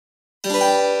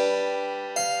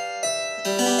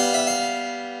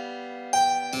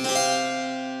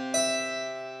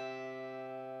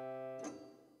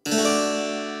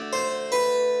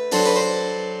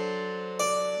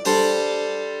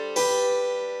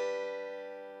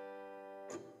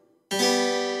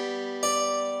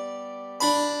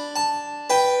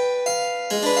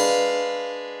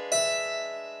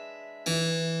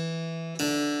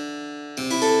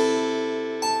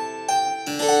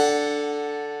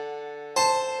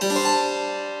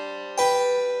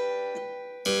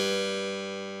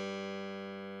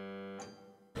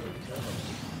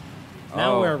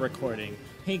Now we're recording.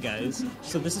 Hey guys,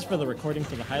 so this is for the recording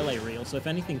for the highlight reel, so if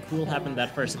anything cool happened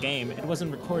that first game, it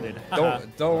wasn't recorded.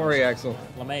 Don't worry, Axel.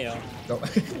 LaMayo.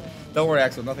 Don't worry,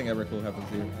 Axel. Nothing ever cool happens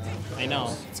here. I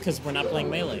know. It's because we're not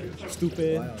playing Melee.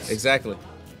 Stupid. Exactly.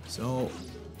 So...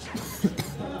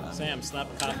 Sam, stop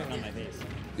coughing on my face.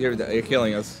 You're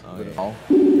killing us. Oh,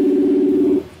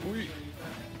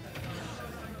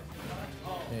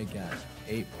 they got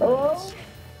 8 points.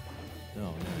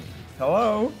 No.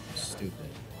 Hello? Stupid.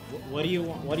 What do you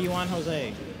want? What do you want,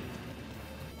 Jose?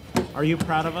 Are you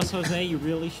proud of us, Jose? You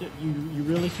really should. You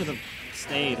really should have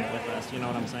stayed with us. You know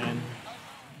what I'm saying?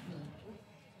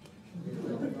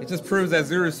 It just proves that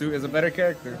Zurusu is a better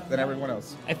character than everyone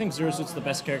else. I think Zurusu's the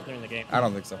best character in the game. I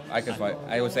don't think so. I could fight.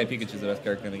 I would say Pikachu's the best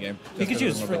character in the game.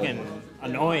 Pikachu's freaking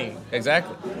annoying.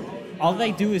 Exactly. All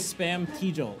they do is spam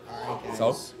T-Jolt.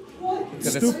 So?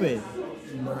 Stupid.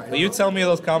 But you tell me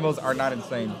those combos are not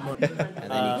insane. And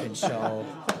then you can show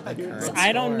the current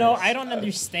I don't know. scores. I don't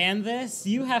understand this.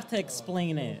 You have to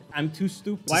explain it. I'm too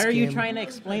stupid. Why are you game. trying to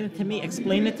explain it to me?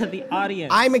 Explain it to the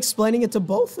audience. I'm explaining it to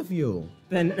both of you.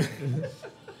 Then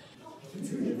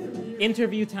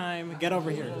interview time. Get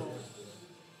over here.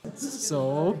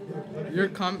 So, you're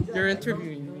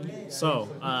interviewing me. So,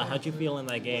 how'd you feel in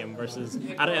that game versus?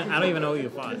 I don't even know who you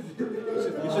fought.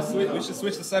 We should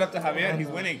switch the setup to Javier. He's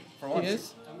winning for once. He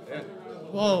is? Yeah.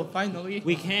 Well, finally.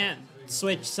 We can't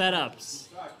switch setups.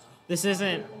 This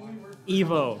isn't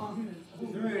Evo.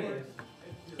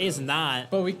 It's not.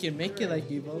 But we can make it like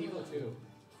Evo.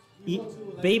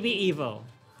 Baby Evo.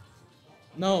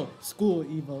 No, school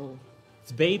Evo.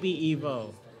 It's Baby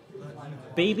Evo.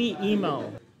 Baby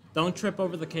Emo. Don't trip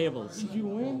over the cables. Did you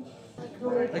win?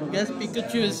 I guess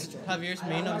Pikachu is Javier's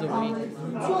main of the week.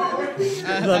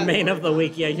 The main of the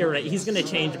week. Yeah, you're right. He's gonna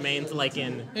change mains like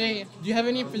in. Hey, do you have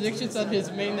any predictions on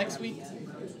his main next week?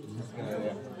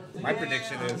 My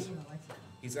prediction is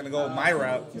he's going to go my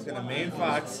route. He's going to main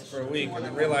Fox for a week and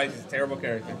then realize he's a terrible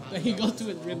character. Then he goes to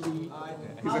it Ridley.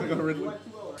 He's going to go to Ridley.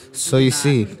 So you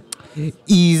see,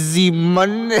 easy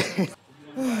money.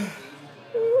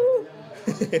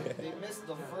 They missed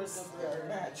the first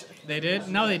match. They did?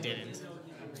 No, they didn't.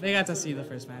 They got to see the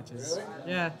first matches.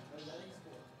 Yeah.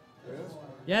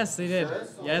 Yes, they did.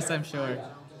 Yes, I'm sure.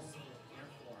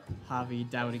 Javi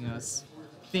doubting us,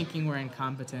 thinking we're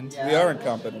incompetent. We are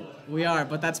incompetent. We are,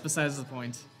 but that's besides the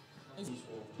point.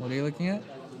 What are you looking at?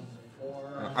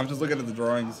 I'm just looking at the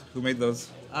drawings. Who made those?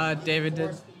 David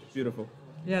did. Beautiful.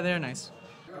 Yeah, they're nice.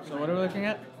 So what are we looking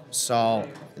at? So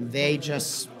they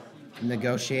just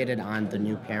negotiated on the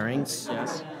new pairings.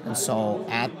 Yes. And so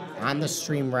on the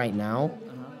stream right now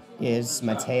is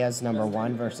Metea's number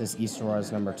 1 versus East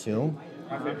Aurora's number 2.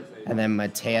 And then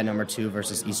Metea number 2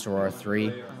 versus East Aurora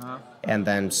 3. And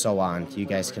then so on. You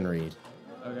guys can read.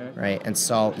 Okay. Right? And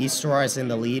so East Aurora is in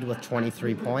the lead with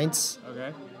 23 points.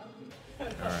 Okay. All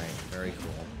right. Very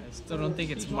cool. I still don't think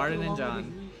it's Martin and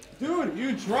John. Dude,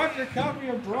 you dropped your copy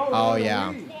of Bro. Oh,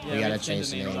 yeah. Yeah, We gotta we change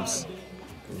changed the the names.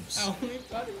 Oops.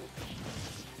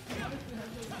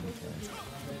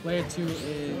 Player 2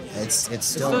 is... It's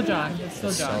still John. It's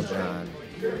still John. John.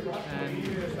 And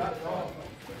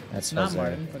That's not Jose.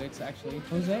 Martin, but it's actually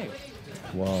Jose.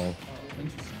 Whoa.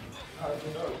 Interesting.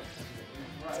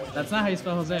 That's not how you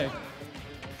spell Jose.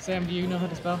 Sam, do you know how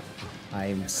to spell? I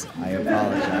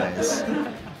apologize.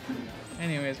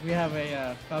 Anyways, we have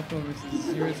a Falco versus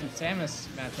Zerus and Samus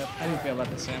matchup. How do you feel about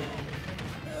this, Sam?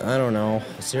 I don't know.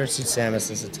 Seriously, Samus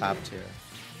is a top tier.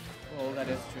 Well, that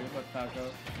is true, but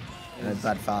Falco I is...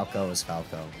 thought Falco was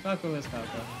Falco. Falco is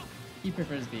Falco. He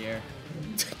prefers the air.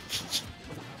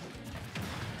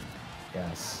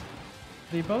 Yes.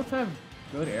 They both have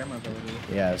good air mobility.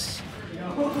 Yes.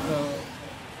 So,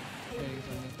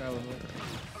 probably.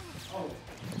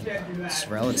 It's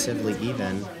relatively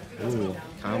even. Ooh,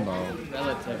 combo.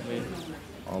 Relatively.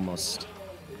 Almost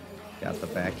got the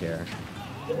back air.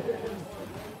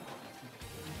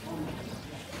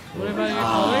 What are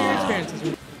your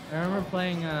experiences? I remember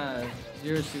playing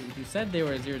Zero Two. You said they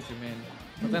were a 0-2 main,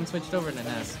 but then switched over to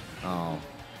Ness. Oh,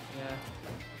 Yeah.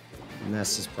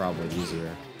 Ness is probably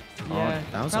easier. Yeah,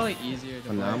 that was probably easier to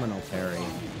phenomenal parry. play.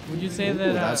 Would you say Ooh,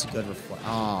 that? that was a good reflect.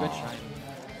 Oh. Good try.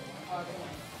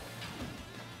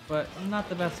 But not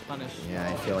the best punish. Yeah,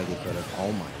 I feel like he could have.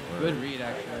 Oh my word. Good read,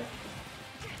 actually.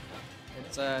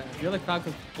 It's if you're the crowd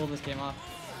could pull this game off.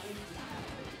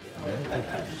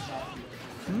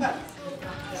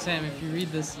 Sam, if you read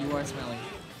this, you are smelly.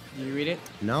 Did you read it?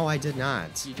 No, I did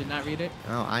not. You did not read it?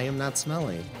 No, I am not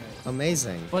smelly.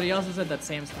 Amazing. But he also said that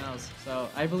Sam smells, so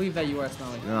I believe that you are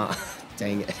smelly. No,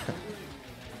 dang it.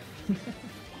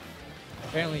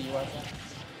 Apparently you are smelly.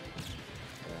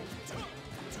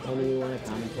 Tell me you want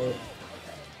to commentate.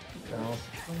 No.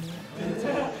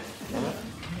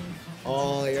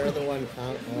 Oh, you're the one.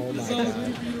 Oh my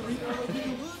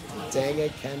god. Dang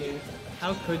it, Kenny.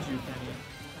 How could you, Kenny?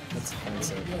 That's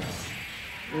offensive.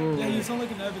 Ooh. Yeah, you sound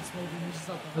like an avid smoker. You just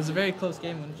It was a very close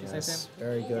game, wouldn't you say, Yes, Sam?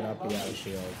 very good up the out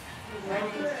shield.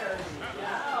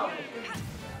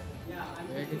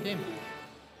 Very good game.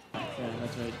 Yeah,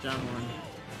 that's right. John won.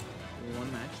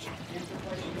 One match.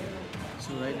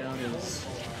 So right now it is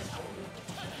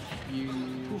you.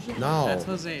 No. That's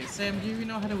Jose. Sam, do you even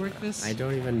know how to work this? I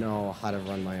don't even know how to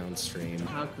run my own stream.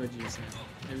 How could you, Sam?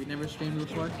 Have you never streamed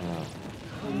before?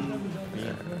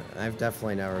 I've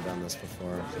definitely never done this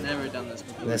before. Never done this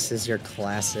before. This is your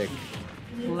classic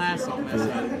Classic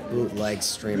method. bootleg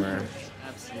streamer.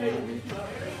 Absolutely.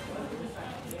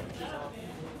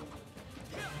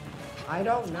 I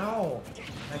don't know.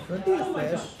 That could be a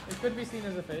fish. It could be seen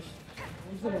as a fish.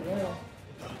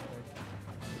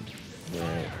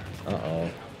 Right. Uh-oh.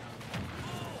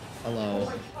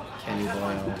 Hello, Kenny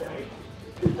Boyle.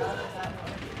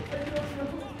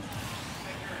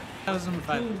 That was number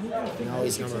 5. No,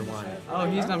 he's number 1. Oh,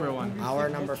 he's number 1. Our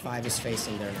number 5 is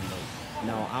facing their number.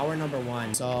 No, our number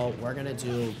 1. So we're gonna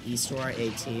do East Aurora A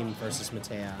team versus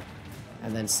Metea,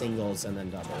 and then singles and then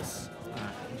doubles.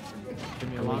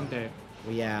 Give me a long day.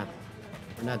 Well, yeah,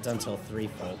 we're not done till 3,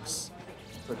 folks.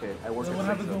 Okay, I work. So what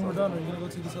happens when we're done? Are you gonna go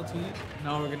take us out to eat?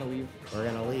 No, we're gonna leave. We're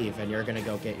gonna leave, and you're gonna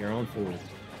go get your own food.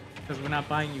 Because we're not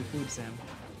buying you food, Sam.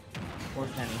 Or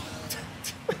Kenny.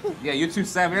 Yeah, you too,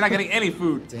 Sam. You're not getting any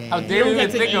food. Dang. How dare you You even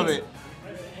get to think of eat. it?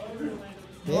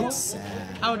 Big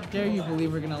sad. How dare you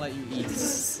believe we're gonna let you eat?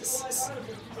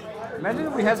 Imagine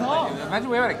if we had imagine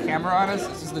we had a camera on us.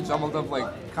 It's just a jumbled up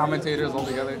like commentators all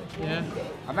together. Yeah.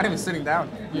 I'm not even sitting down.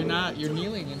 You're not. You're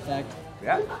kneeling, in fact.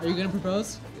 Yeah. Are you gonna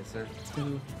propose? Yes, sir. To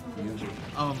who?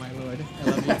 Oh my lord. I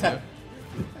love you too.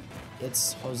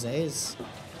 It's Jose's.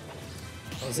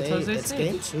 Jose, It's Jose's it's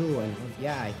stage. game 2, and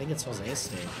yeah, I think it's Jose's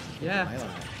stage. Yeah. Highlight.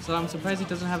 So I'm surprised he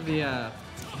doesn't have the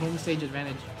home stage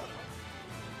advantage.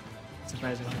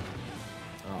 Surprisingly.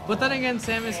 Oh. But then again,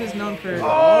 Samus is known for.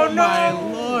 Oh no! My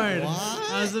lord! What?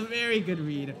 That was a very good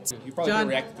read. You probably John,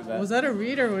 reacted to that. was that a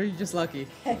read or were you just lucky?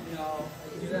 No,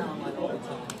 he's on like all the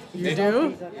time. You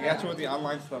do? You got you with the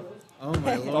online stuff. Oh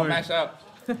my Don't lord. mash up.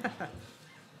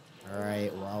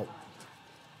 Alright, well.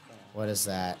 What is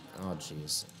that? Oh,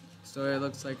 jeez. So it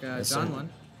looks like Listen. John won.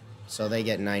 So they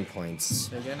get 9 points.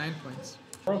 They get 9 points.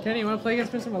 Kenny, you want to play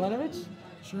against Mr. Milanovic?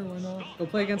 Sure, why not? Go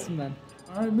play against him then.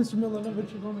 All right, Mr. Milanovic,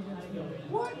 you're going against me.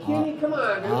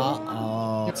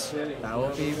 Uh-oh. That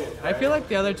will be. I feel like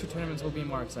the other 2 tournaments will be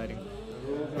more exciting.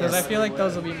 Because I feel like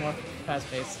those will be more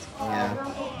fast-paced. Yeah.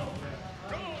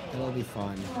 It'll be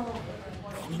fun.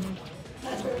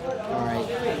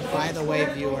 Alright, by the way,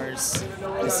 viewers,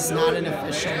 this is not an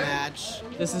official match.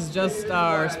 This is just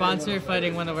our sponsor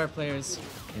fighting one of our players.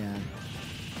 Yeah.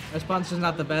 Our sponsor's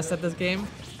not the best at this game.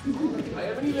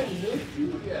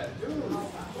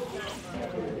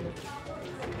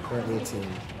 For 18.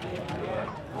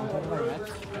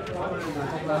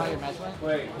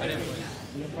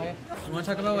 You want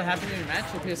to talk about what happened in your match?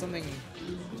 If there's something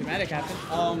dramatic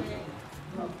happened.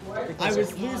 I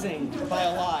was losing by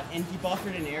a lot, and he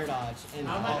buffered an air dodge, and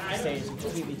off the stage and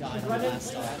completely died on the last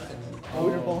stop. And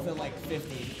we were both at like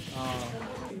 50.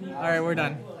 All right, we're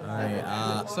done.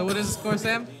 Alright, So what is the score,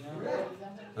 Sam?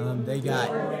 they got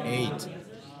 8.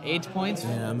 8 points.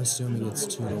 Yeah, I'm assuming it's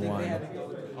 2-1.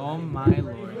 Oh my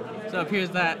lord. So it appears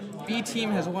that B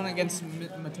team has won against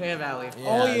Metea Valley.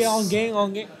 Oh yeah, on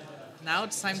game. Now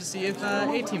it's time to see if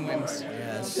A team wins.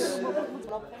 Yes.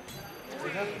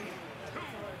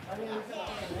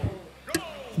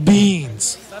 Beans.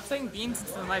 Stop saying beans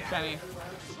into the mic, Kenny.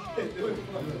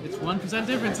 It's 1%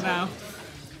 difference now.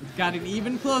 We've gotten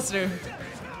even closer.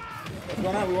 What's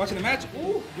going on? We watching the match?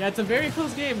 Ooh. Yeah, it's a very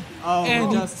close game. Oh,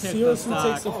 And just hit the Seriously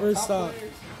takes the stock. first stop.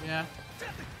 Yeah.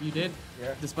 You did?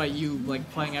 Yeah. Despite you like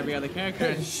playing every other character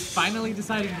and finally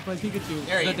deciding to play Pikachu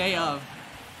There the you- day of.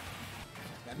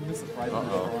 Uh-oh. I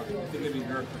think it'd be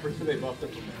nerfed. I'm pretty sure they buffed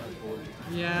it from the first forward.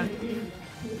 Yeah.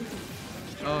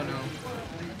 Oh no.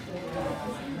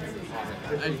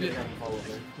 I feel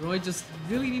Roy just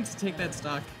really needs to take that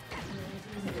stock.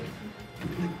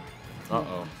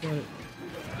 Uh-oh. Getting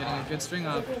a good string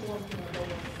up.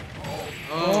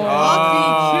 Oh.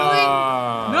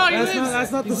 Killing? No, he lives.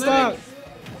 That's not the He's stock. living.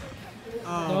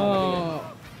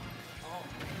 Oh.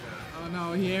 Oh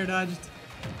no, he air dodged.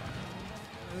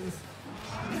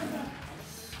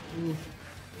 Oof.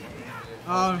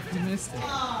 Oh, he missed it.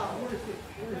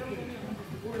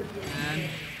 And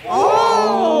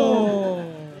Oh!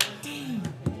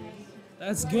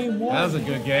 That's game one. That was a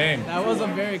good game. that was a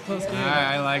very close game.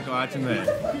 I like watching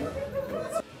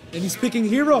that. And he's picking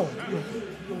hero.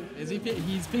 Is he?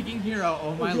 He's picking hero.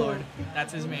 Oh my lord,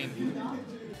 that's his main.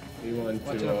 He won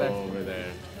Watch 2-0 it up there. over there.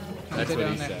 Comes That's it what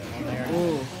down he there. said.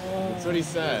 Ooh. That's what he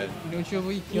said. Neutral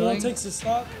weak You know killing. what takes the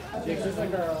stock?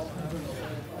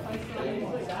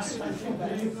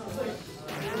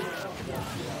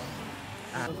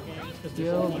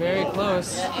 Still very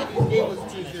close. It was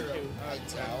 2-0.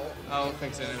 I'll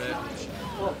fix it in a bit.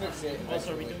 We'll fix it.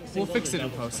 We'll fix it in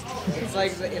post. It's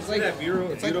like that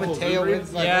beautiful Metea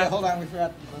wins. Like, Yeah. wait, hold on, we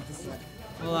forgot about this.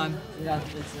 Hold on. We got to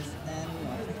fix this. And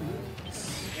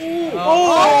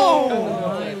Oh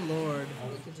my lord.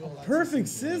 Perfect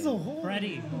sizzle. Holy.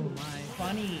 Freddy. Oh my.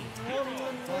 Funny.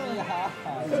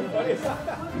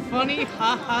 Funny,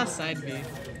 haha, side B.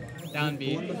 Down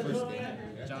B.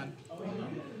 John.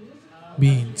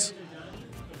 Beans.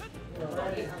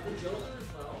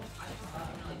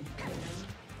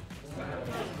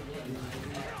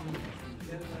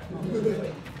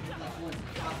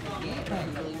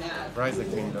 Rise of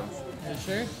Kingdoms. Are you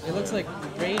sure? It looks like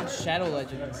Raid Shadow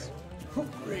Legends.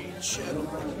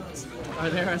 Are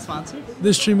they our sponsor?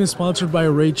 This stream is sponsored by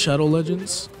Raid Shadow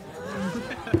Legends.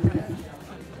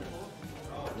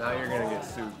 Now you're gonna get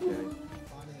sued, Kenny.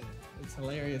 It's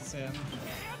hilarious, Sam.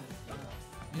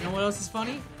 You know what else is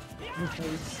funny? Your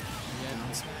face.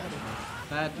 Yeah.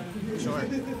 That. Sure.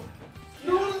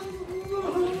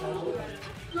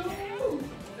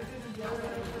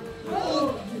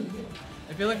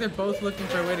 I feel like they're both looking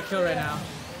for a way to kill right now.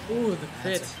 Ooh, the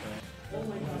crit.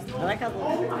 I like how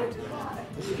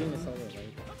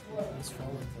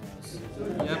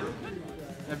Yep.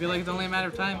 I feel like it's only a matter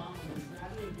of time.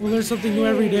 We'll learn something new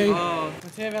every day. Oh,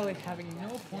 Metea Valley having no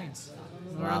points.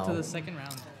 We're on to the second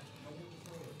round.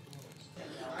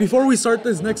 Before we start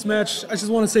this next match, I just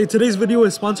want to say today's video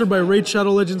is sponsored by Raid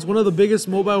Shadow Legends, one of the biggest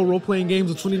mobile role-playing games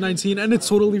of 2019, and it's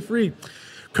totally free.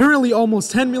 Currently,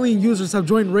 almost 10 million users have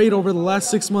joined Raid over the last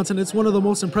 6 months, and it's one of the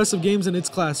most impressive games in its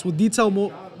class, with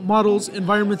detailed models,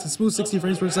 environments, and smooth 60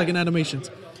 frames per second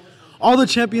animations. All the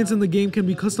champions in the game can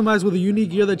be customized with a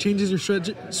unique gear that changes your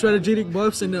strategic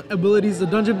buffs and abilities. The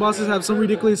dungeon bosses have some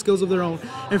ridiculous skills of their own,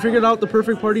 and figured out the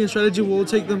perfect party and strategy will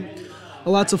take them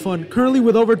lots of fun. Currently,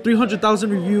 with over 300,000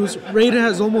 reviews, Raid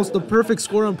has almost the perfect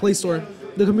score on Play Store.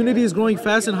 The community is growing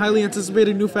fast and highly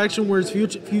anticipated new faction where its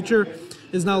future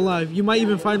is now live. You might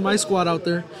even find my squad out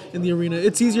there in the arena.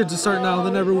 It's easier to start now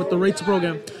than ever with the Raid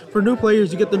program. For new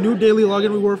players, you get the new daily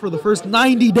login reward for the first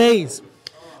 90 days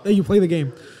that you play the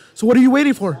game. So what are you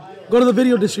waiting for? Go to the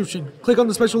video description, click on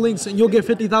the special links, and you'll get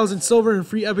 50,000 silver and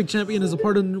free Epic Champion as a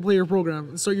part of the new player program.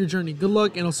 And start your journey. Good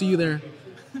luck, and I'll see you there.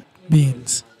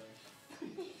 Beans.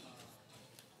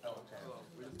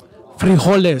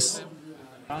 Frijoles.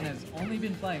 John has only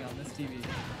been playing on this TV.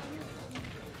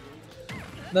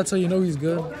 That's how you know he's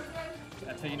good.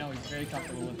 That's how you know he's very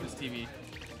comfortable with this TV.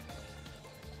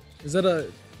 Is that a...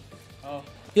 Oh.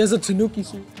 He has a Tanuki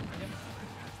suit.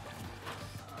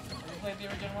 You played the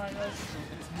original Mario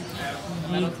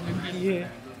Bros? Metal Tanuki? Yeah.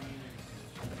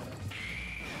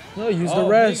 No, use Oh, the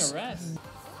rest. getting a rest.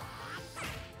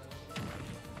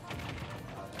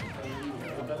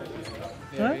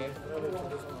 Huh?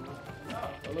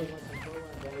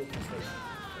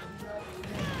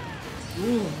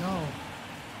 Ooh, no.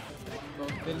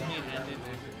 Both Finley and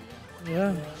Indy.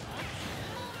 Yeah.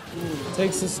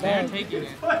 Takes the They're start. taking it.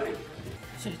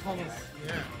 should have told us.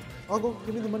 I'll go.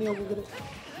 Give me the money. I'll go get it.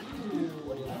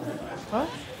 Huh?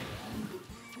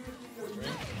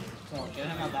 So get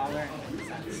him $1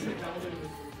 and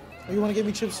Oh, you want to give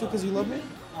me chips too because you love me?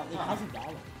 it costs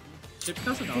 $1. Chips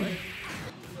cost $1.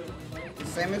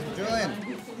 Same as Julian.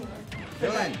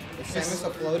 Julian, the same as a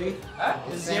floaty.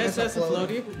 Is CSS a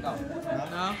floaty? No.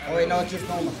 No? Oh wait, no, it's just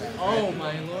normal. Oh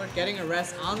my lord, getting a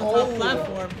rest on the top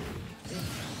platform.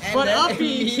 And But then up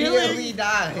he immediately killing.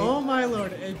 died. Oh my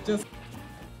lord, it just...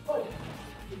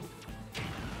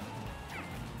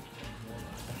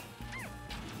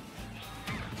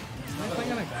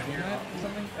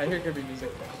 I hear Kirby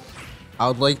music. I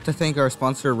would like to thank our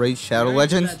sponsor, Raid Shadow We already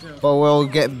did Legends, that joke. but we'll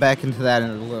get back into that in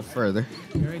a little further.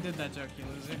 You already did that joke, you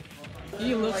loser.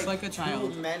 He looks like a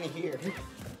child. Two men here.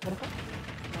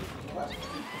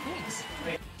 Thanks.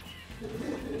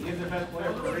 He's the best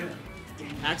player for a reason.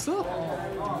 Axel?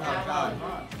 Oh God.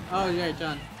 Oh, yeah,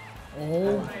 John.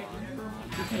 Oh!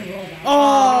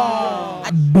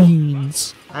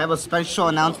 Beans. I have a special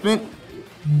announcement.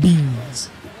 Beans.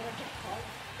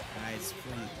 Guys,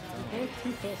 We're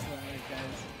too close to that,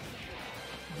 guys.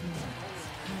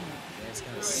 it's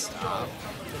gonna stop.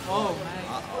 Oh,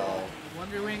 nice.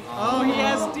 Wonder Wing. Oh, he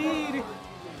has Deed.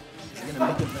 He's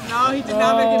gonna make it back. No, he did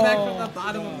not make it back from the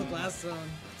bottom of the glass zone.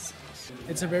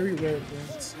 It's a very rare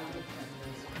occurrence.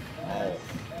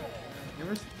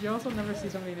 You also never see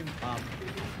somebody named Bob.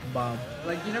 Bob.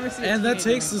 Like, you never see a And that teammate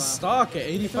takes named the Bob. stock at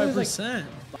 85%.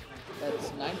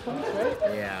 That's 9 points, right?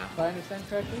 Yeah. If I understand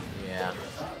correctly. Yeah.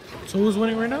 So who's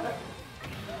winning right now?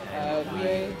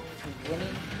 VA is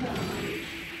winning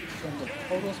from the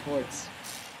total sports.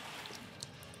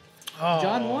 Oh.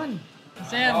 John won.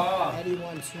 Sam. Eddie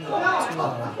won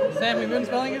 2-0. Sam, we've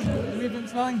been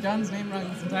spelling John's name wrong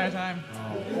this entire time.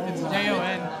 It's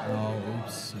Jon. Oh,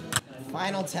 oops.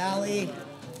 Final tally.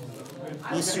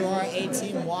 East Aurora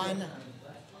 18-1.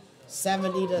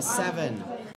 70-7.